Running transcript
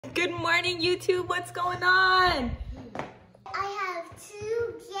Good morning, YouTube. What's going on? I have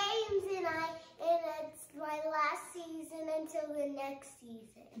 2 games and it's my last season until the next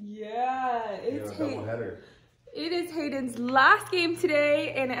season. Yeah, it's doubleheader. It is Hayden's last game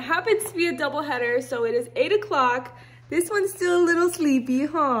today, and it happens to be a doubleheader, so it is 8 o'clock. This one's still a little sleepy,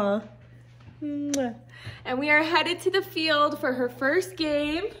 huh? And we are headed to the field for her first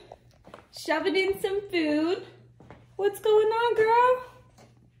game. Shoving in some food. What's going on, girl?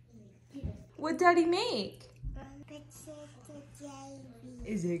 What Daddy make?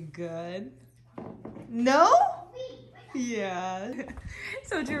 Is it good? No? Yeah.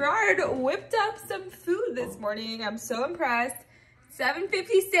 So Gerard whipped up some food this morning. I'm so impressed.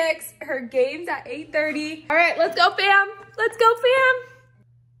 7:56. Her game's at 8:30. All right, let's go, fam. Let's go, fam.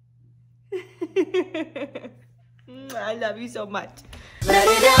 I love you so much. Let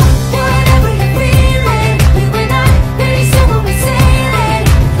it out, whatever you're feeling. We were not ready, so we'll be sailing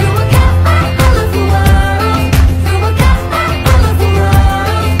through a gap all of the world. Through a gap all of the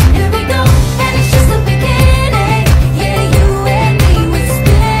world. Here we go, and it's just the beginning. Yeah, you and me, we're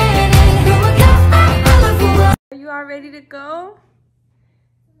spinning through a gap all of the world. Are you all ready to go?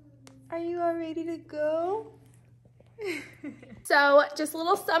 Are you all ready to go? So just a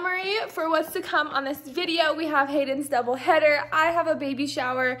little summary for what's to come on this video. We have Hayden's double header, I have a baby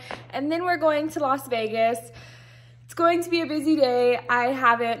shower, and then we're going to Las Vegas. It's going to be a busy day. I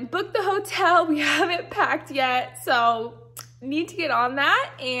haven't booked the hotel, we haven't packed yet, so need to get on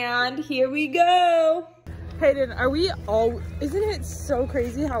that, and here we go. Hayden, isn't it so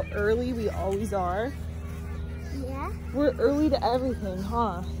crazy how early we always are? Yeah? We're early to everything,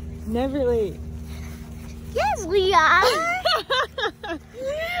 huh? Never late. Yes, we are.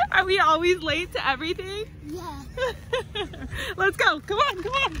 Are we always late to everything? Yeah. Let's go. Come on,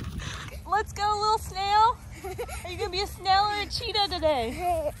 come on. Let's go, little snail. Are you going to be a snail or a cheetah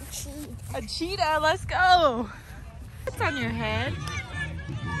today? A cheetah. Let's go. What's on your head?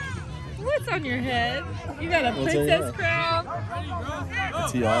 What's on your head? You got a princess crown. A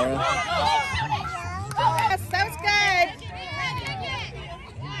tiara. Yes, that was good.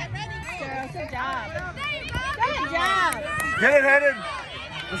 Girl, good job. Good job. Get it, Hayden.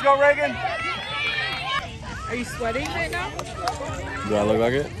 Let's go, Reagan. Are you sweating right now? Do I look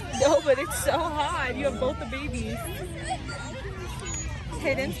like it? No, but it's so hot. You have both the babies.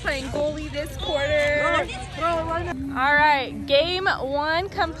 Hayden's playing goalie this quarter. All right, game 1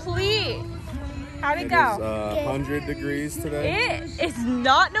 complete. How'd it go? It is 100 degrees today. It is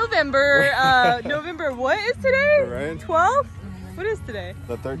not November. November, what is today? Right. 12th? What is today?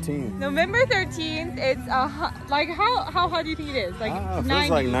 The 13th. November 13th. It's like how hot do you think it is? Like it 90. feels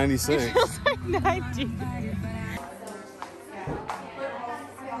like 96. It feels like 90.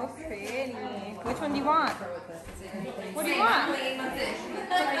 So pretty. Which one do you want? What do you want?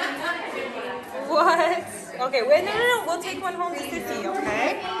 What? Okay, wait, no. We'll take one home to Sissy,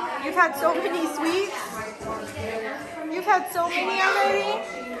 okay? You've had so many sweets. You've had so many already.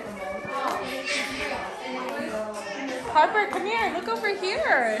 Harper, come here. Look over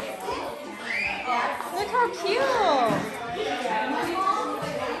here. Look how cute.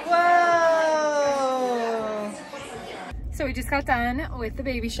 Whoa. So we just got done with the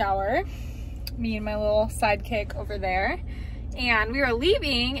baby shower. Me and my little sidekick over there. And we were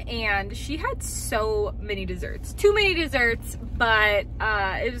leaving and she had so many desserts. Too many desserts, but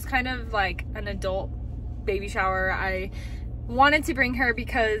it was kind of like an adult baby shower. I wanted to bring her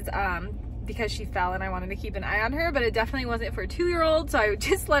because she fell and I wanted to keep an eye on her, but it definitely wasn't for a 2-year-old, so I would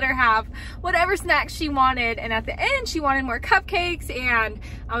just let her have whatever snacks she wanted. And at the end she wanted more cupcakes, and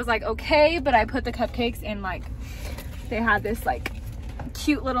I was like, okay, but I put the cupcakes in, like, they had this like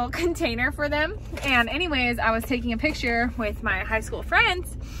cute little container for them. And anyways, I was taking a picture with my high school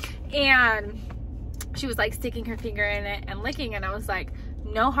friends and she was like sticking her finger in it and licking, and I was like,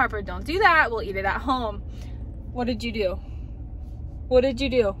 no, Harper, don't do that, we'll eat it at home. What did you do? What did you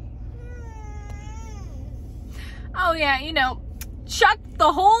do? Oh yeah, you know, chucked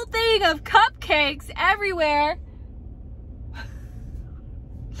the whole thing of cupcakes everywhere.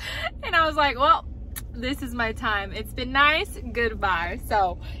 And I was like, well, this is my time. It's been nice, goodbye.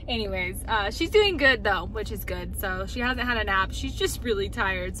 So anyways, she's doing good though, which is good. So she hasn't had a nap. She's just really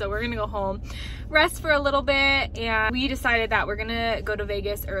tired. So we're gonna go home, rest for a little bit. And we decided that we're gonna go to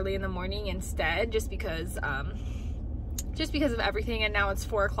Vegas early in the morning instead, just because of everything. And now it's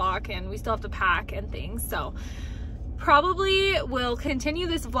 4 o'clock and we still have to pack and things. So probably we'll continue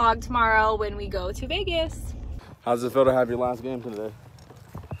this vlog tomorrow when we go to Vegas. How does it feel to have your last game today?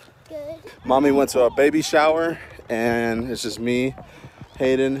 Good. Mommy went to a baby shower and it's just me,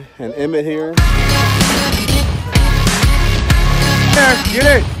 Hayden, and Emmett here. Get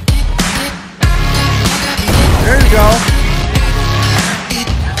it! There you go.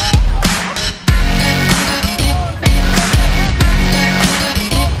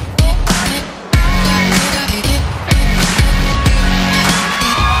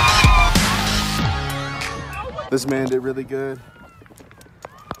 This man did really good.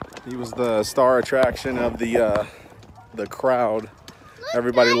 He was the star attraction of the crowd.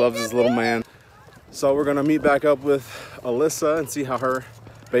 Everybody loves this little man. So we're gonna meet back up with Alyssa and see how her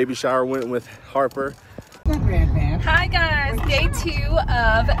baby shower went with Harper. Hi guys, day 2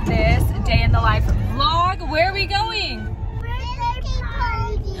 of this day in the life vlog. Where are we going? Birthday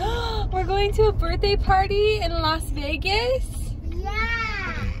party. We're going to a birthday party in Las Vegas.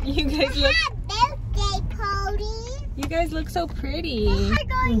 Yeah. You guys look. Birthday party. You guys look so pretty. We're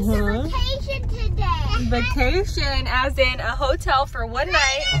going to vacation today. Vacation, as in a hotel for one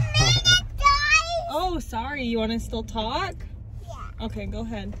night. Guys. Oh, sorry. You want to still talk? Yeah. Okay, go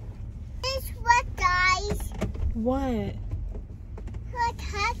ahead. This what, guys? What? We're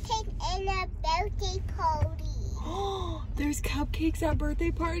talking in a birthday party. There's cupcakes at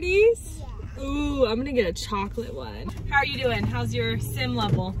birthday parties? Yeah. Ooh, I'm gonna get a chocolate one. How are you doing? How's your sim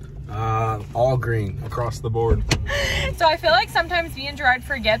level? All green across the board. So I feel like sometimes me and Gerard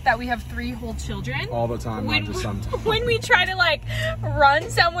forget that we have 3 whole children. All the time, not just sometimes. When we try to like run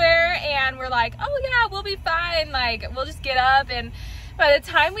somewhere and we're like, oh yeah, we'll be fine. Like we'll just get up, and by the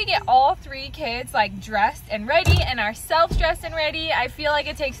time we get all 3 kids like dressed and ready and ourselves dressed and ready, I feel like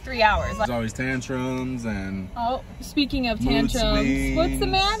it takes 3 hours. There's always tantrums and Oh, speaking of Mood tantrums, what's the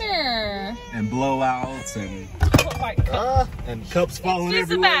swings. matter? blowouts and Oh my God. and cups falling It's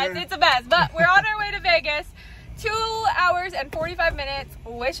everywhere. a mess, it's a mess. But we're on our way to Vegas. 2 hours and 45 minutes.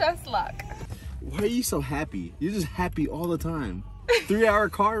 Wish us luck. Why are you so happy? You're just happy all the time. 3-hour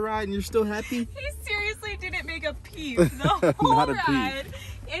car ride and you're still happy? He seriously didn't make a peep the whole Not a peep. ride.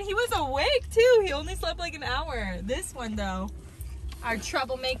 And he was awake too. He only slept like an hour. This one though. Our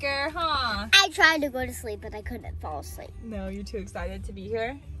troublemaker, huh? I tried to go to sleep, but I couldn't fall asleep. No, you're too excited to be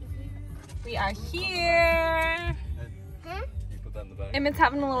here. We are here. Emmett's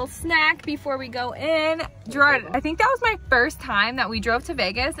having a little snack before we go in. Gerard, I think that was my first time that we drove to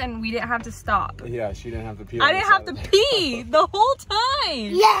Vegas and we didn't have to stop. Yeah, she didn't have to pee. I didn't have to pee the whole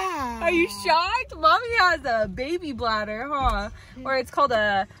time. Yeah. Are you shocked? Mommy has a baby bladder, huh? Or it's called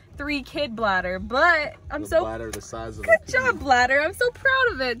a 3-kid bladder, but I'm so bladder the size of good job, bladder. I'm so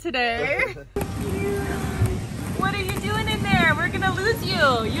proud of it today. What are you doing in there? We're gonna lose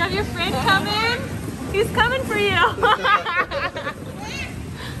you. You have your friend coming? He's coming for you.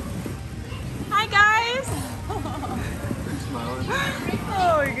 Hi guys.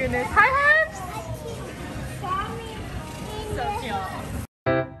 Oh my goodness. Hi Herbs. So cute.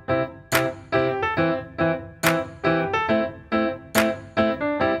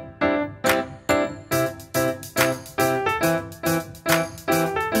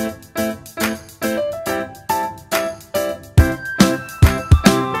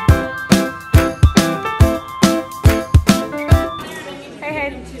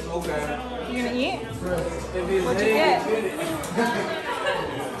 You gonna eat? What'd you get?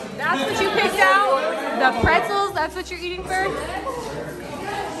 That's what you picked out? The pretzels, that's what you're eating first?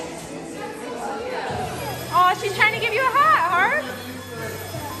 Oh, she's trying to give you a hat, Harp.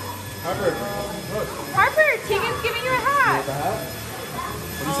 Harper, Tegan's giving you a hat.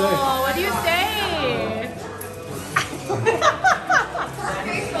 What do you say?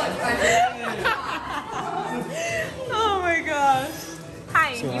 Oh my gosh.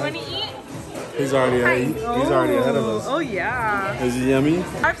 Hi, you want to eat? He's already ahead of us. Oh yeah. Is it yummy?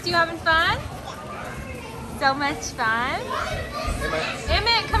 Harps, you having fun? So much fun.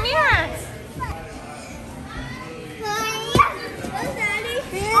 Emmett, come here.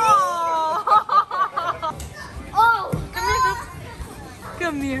 Oh.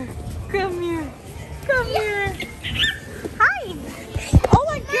 Come here. Come here. Come here. Hi. Oh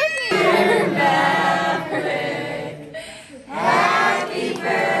my goodness. Happy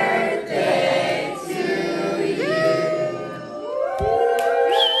birthday to you.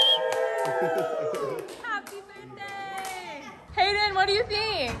 Happy birthday. Hayden, what do you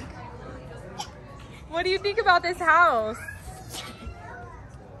think? What do you think about this house?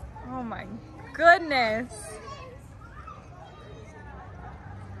 Oh my goodness.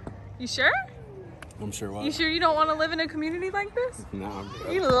 You sure? I'm sure what? You sure you don't want to live in a community like this? No, I'm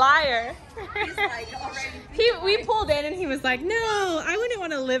good. You liar. We pulled in and he was like, no, I wouldn't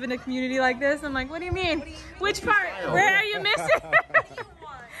want to live in a community like this. I'm like, what do you mean? Which part? Where are you missing?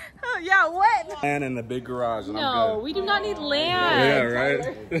 Oh, yeah, what? And in the big garage, and I'm No, good. we do not need land. Yeah,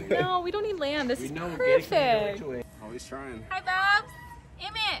 right? No, we don't need land. This is perfect. Always trying. Hi, Babs.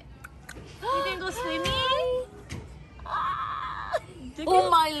 Emmett. You gonna go swimming?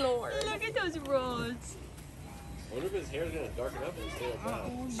 my lord. Look at those roots. I wonder if his hair's gonna darken up and stay like that.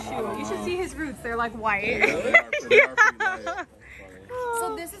 Shoot, you should see his roots. They're like white. They are pretty light.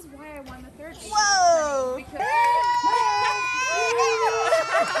 So this is why I won the third. Whoa!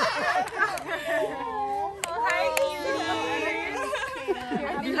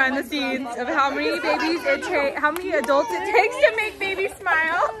 Behind the scenes of how many babies it takes, how many adults it takes to make babies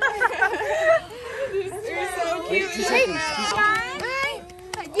smile. You're so cute.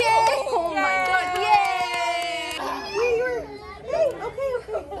 Yay! Oh my god, yay!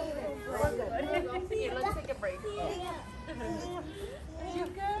 Okay, let's take a break.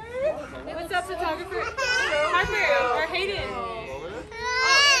 What's up, photographer? Harper or Hayden?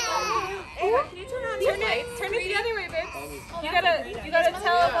 Can you turn on turn it the other way, babe. You gotta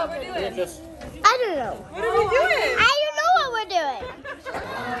tell us what we're doing. I don't know. What are we doing? I don't know what we're doing.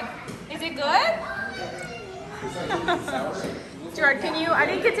 Is it good? Gerard, I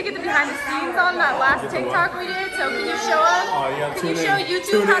didn't get to get the behind the scenes on that last TikTok we did, so can you show us? Oh, you gotta Can you tune show in. YouTube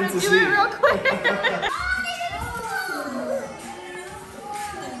Tune how in to to do see. it real quick?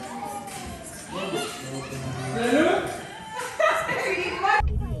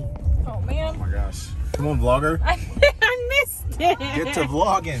 Oh man. Oh my gosh. Come on, vlogger. I missed it. Get to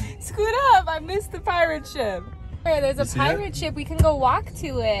vlogging. Scoot up. I missed the pirate ship. There's a see pirate ship. We can go walk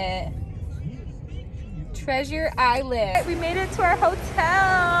to it. Treasure Island. We made it to our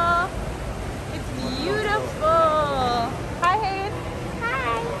hotel. It's beautiful. Hi, Hayden.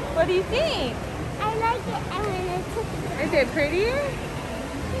 Hi. What do you think? I like it. I want to Is it pretty?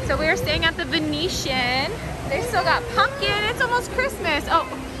 So we're staying at the Venetian. They still got pumpkin. It's almost Christmas. Oh,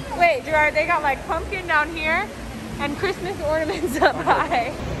 wait, Gerard, they got like pumpkin down here and Christmas ornaments up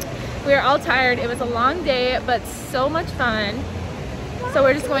high. We are all tired. It was a long day, but so much fun. So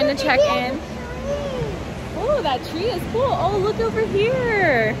we're just going to check in. Oh, that tree is cool. Oh, look over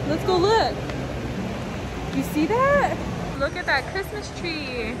here. Let's go look. You see that? Look at that Christmas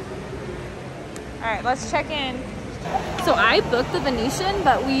tree. All right, let's check in. So I booked the Venetian,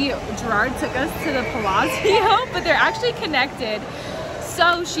 but Gerard took us to the Palazzo, but they're actually connected.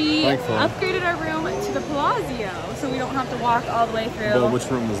 So she Thankfully. upgraded our room to the Palazzo, so we don't have to walk all the way through. Well, which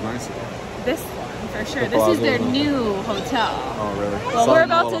room was nicer? This one, for sure. The This is their Palazzo. new hotel. Oh, really? Well, we're Something a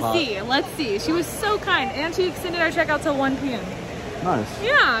about little to hot. see. Let's see. She was so kind, and she extended our checkout till 1 p.m. Nice.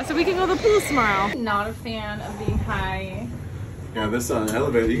 Yeah, so we can go to the pool tomorrow. Not a fan of being high. Yeah, this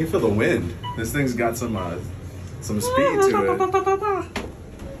elevator, you can feel the wind. This thing's got some speed to it.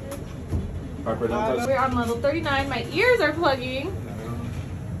 Harper, don't touch. We're on level 39. My ears are plugging.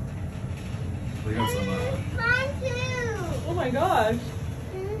 We got some. Mine too. Oh my gosh.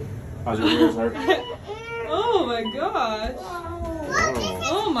 How's your ears, Harper? Oh my gosh.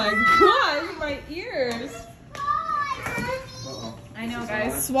 Oh my gosh, my ears. I know,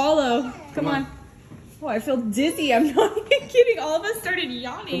 guys. Swallow. Come on. Oh, I feel dizzy. I'm not even kidding. All of us started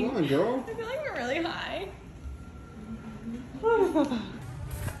yawning. Come on, girl. I feel like we're really high.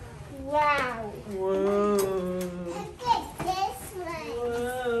 Wow. Whoa. Look at this one.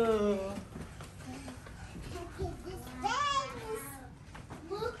 Whoa. Look at this bed.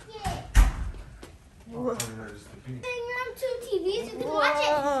 Look at. You're on 2 TVs. You can watch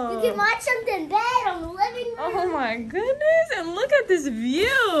it. You can watch something bad on the living room. Oh my goodness. And look at this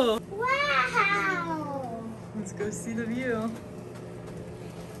view. Wow. Let's go see the view.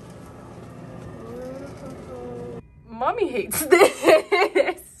 Mommy hates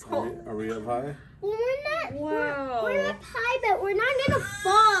this. Are we up high? Well, we're not. Wow. We're up high, but we're not gonna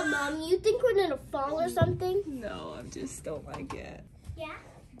fall, Mom. You think we're gonna fall or something? No, I just don't like it. Yeah.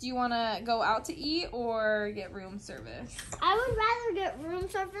 Do you want to go out to eat or get room service? I would rather get room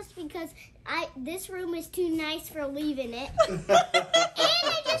service because this room is too nice for leaving it. And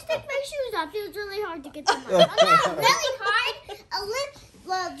I just took my shoes off. It was really hard to get them on. Well, not really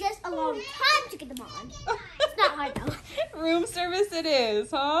hard. Just a long time to get them on. It's not hard though. Room service it is,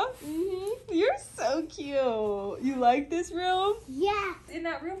 huh? Mm-hmm. You're so cute. You like this room? Yeah. In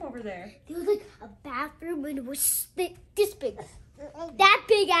that room over there. There was like a bathroom and it was this big. That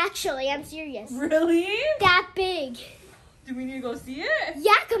big, actually. I'm serious. Really? That big. Do we need to go see it?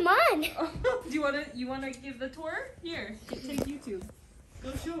 Yeah, come on. Do you wanna give the tour? Here, take YouTube.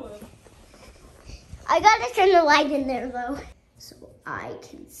 Go show them. I gotta turn the light in there though, so I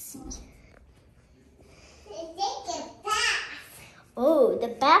can see. Oh, the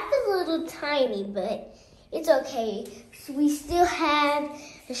bath is a little tiny, but it's okay. So we still have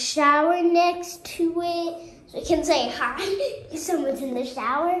a shower next to it, so we can say hi if someone's in the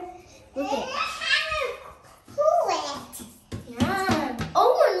shower. Look at yeah.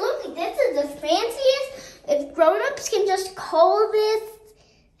 Oh, and look, this is the fanciest. If grown-ups can just call this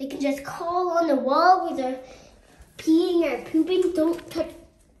They can just crawl on the wall when they're peeing or pooping. Don't touch.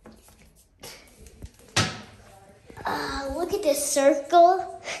 Look at this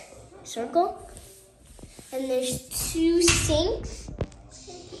circle. And there's 2 sinks.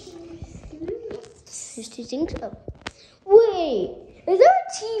 There's 2 sinks. Oh. Wait, is there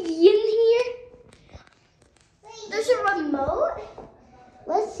a TV in here? There's a remote.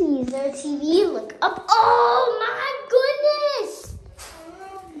 Let's see, is there a TV? Look up. Oh my goodness!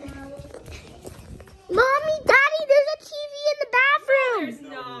 Mommy, Daddy, there's a TV in the bathroom. There's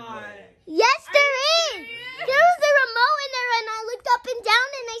not. Yes, there is. There was a remote in there, and I looked up and down,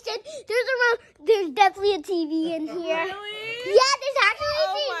 and I said, "There's definitely a TV in here." Really? Yeah, there's actually a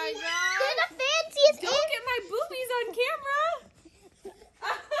Oh TV. my God. They're the fanciest. Don't get my boobies on camera.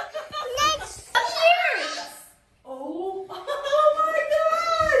 Next here. Oh my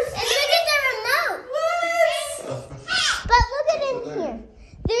gosh. And look at the remote. But look at in here.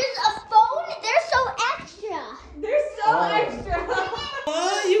 There's a phone. They're so extra. They're so extra.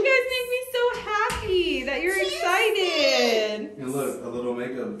 Oh, you guys make me so happy that you're excited And look, a little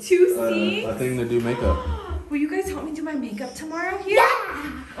makeup. to see. A thing to do makeup. Will you guys help me do my makeup tomorrow here?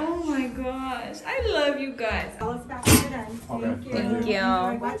 Yeah. Oh my gosh, I love you guys. All is back here then. Okay. Thank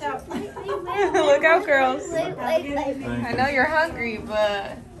you. Watch out. Look out, girls. Wait. I know you're hungry,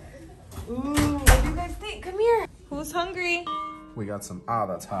 but ooh, what do you guys think? Come here. Who's hungry? We got some.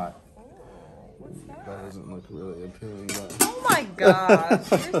 That's hot. That doesn't look really appealing, but. Oh my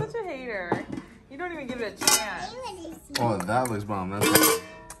gosh, you're such a hater. You don't even give it a chance. Oh, that looks bomb. That's.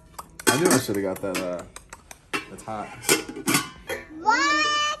 I knew I should have got that. That's hot.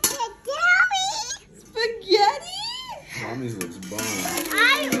 What? Spaghetti? Mommy's looks bomb.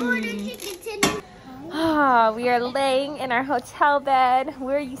 I ordered chicken tenders. Ah, we are laying in our hotel bed.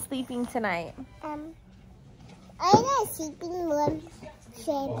 Where are you sleeping tonight? I'm not sleeping one.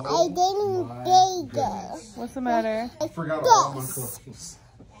 I didn't bagel. What's the matter? I forgot all my clothes.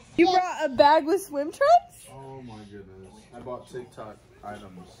 You brought a bag with swim trunks? Oh my goodness. I bought TikTok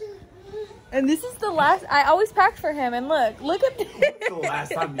items. And this is the last, I always packed for him. And look at this. The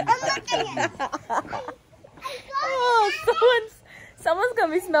last time you packed Oh, someone's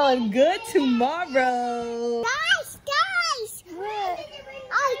gonna be smelling good tomorrow. Guys!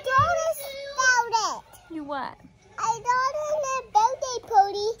 I got about it. You what? I got in a birthday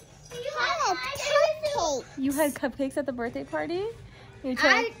party. Had a cupcake. You had cupcakes at the birthday party? We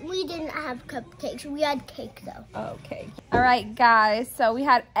didn't have cupcakes. We had cake though. Okay. All right, guys. So we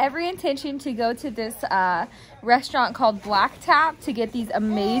had every intention to go to this restaurant called Black Tap to get these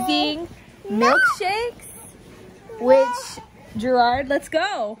amazing milkshakes. Which, Gerard, let's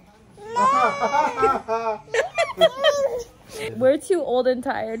go. We're too old and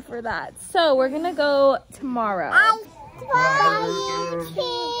tired for that. So we're gonna go tomorrow.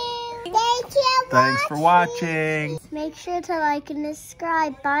 Thanks for watching. Make sure to like and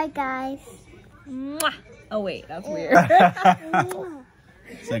subscribe. Bye, guys. Mwah. Oh wait, that's weird.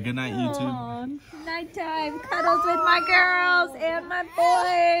 Say goodnight, YouTube. Aw, nighttime cuddles with my girls and my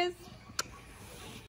boys.